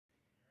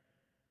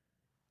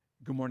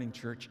Good morning,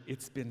 church.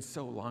 It's been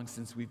so long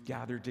since we've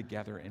gathered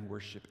together in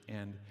worship,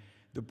 and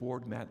the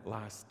board met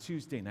last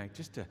Tuesday night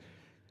just to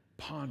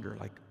ponder,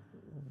 like,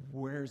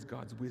 where's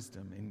God's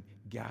wisdom in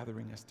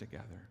gathering us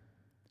together?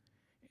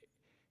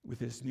 With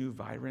this new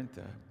variant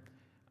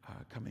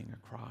coming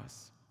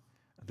across,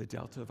 the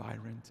Delta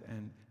variant,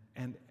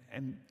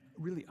 and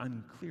really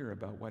unclear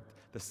about what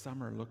the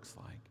summer looks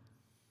like.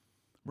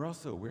 We're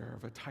also aware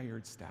of a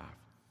tired staff.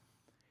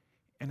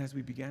 And as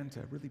we began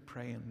to really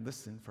pray and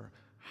listen for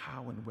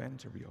how and when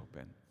to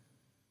reopen,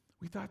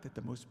 we thought that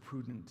the most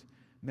prudent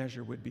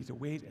measure would be to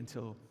wait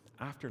until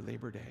after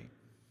Labor Day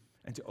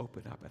and to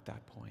open up at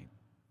that point.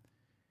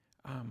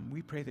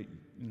 We pray that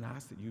and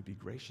ask that you'd be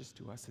gracious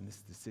to us in this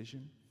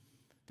decision,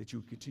 that you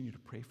would continue to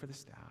pray for the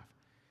staff,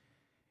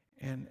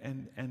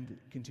 and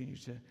continue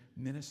to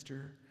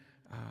minister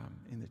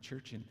in the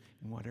church in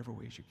whatever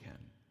ways you can.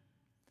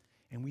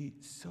 And we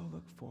so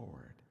look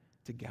forward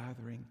to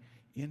gathering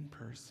in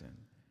person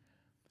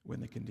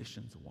when the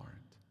conditions warrant.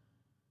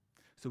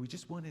 So we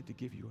just wanted to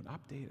give you an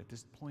update at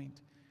this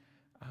point.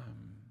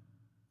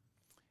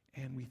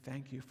 And we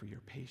thank you for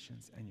your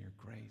patience and your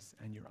grace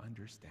and your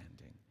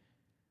understanding.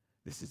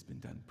 This has been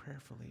done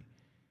prayerfully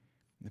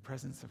in the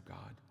presence of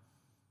God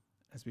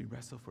as we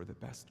wrestle for the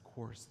best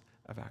course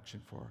of action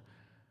for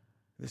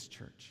this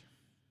church.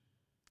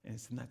 And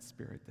it's in that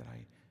spirit that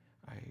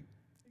I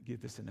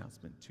give this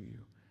announcement to you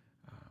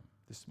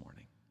this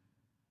morning.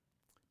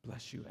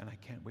 Bless you, and I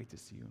can't wait to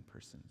see you in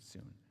person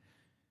soon.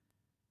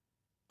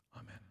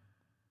 Amen.